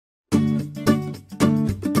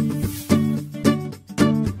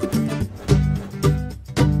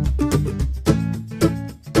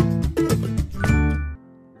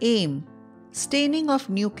Aim: staining of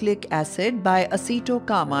nucleic acid by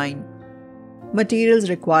acetocarmine. Materials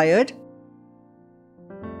required: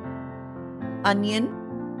 onion,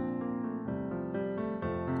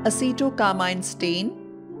 acetocarmine stain,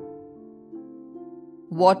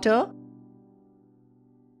 water,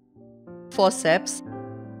 forceps,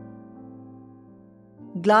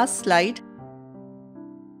 glass slide,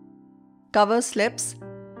 cover slips,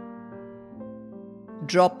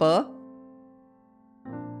 dropper,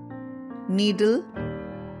 needle,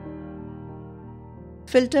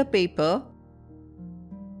 filter paper,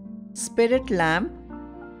 spirit lamp,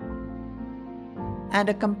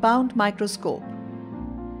 and a compound microscope.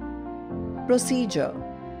 Procedure: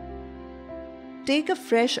 take a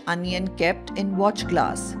fresh onion kept in watch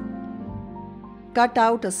glass. Cut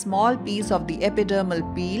out a small piece of the epidermal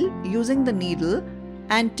peel using the needle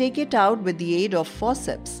and take it out with the aid of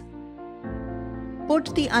forceps. Put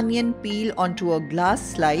the onion peel onto a glass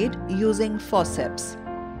slide using forceps.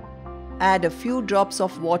 Add a few drops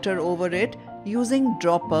of water over it using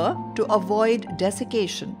dropper to avoid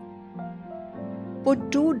desiccation. Put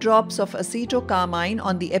 2 drops of acetocarmine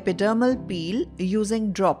on the epidermal peel using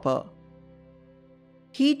dropper.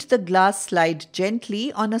 Heat the glass slide gently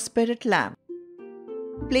on a spirit lamp.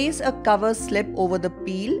 Place a cover slip over the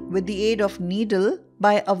peel with the aid of needle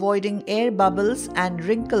by avoiding air bubbles and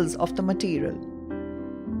wrinkles of the material.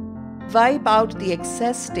 Wipe out the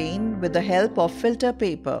excess stain with the help of filter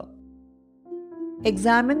paper.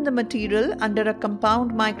 Examine the material under a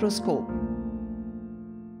compound microscope.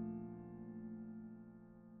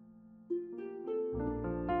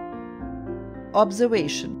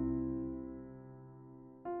 Observation: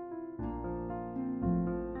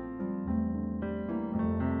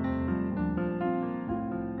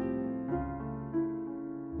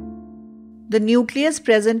 the nucleus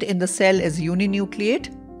present in the cell is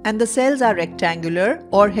uninucleate and the cells are rectangular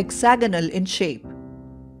or hexagonal in shape.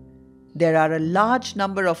 There are a large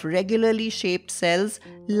number of regularly shaped cells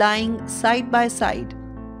lying side by side.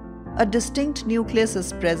 A distinct nucleus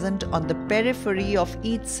is present on the periphery of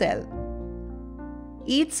each cell.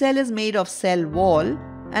 Each cell is made of cell wall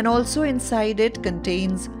and also inside it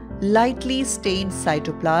contains lightly stained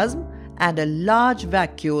cytoplasm and a large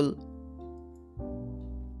vacuole.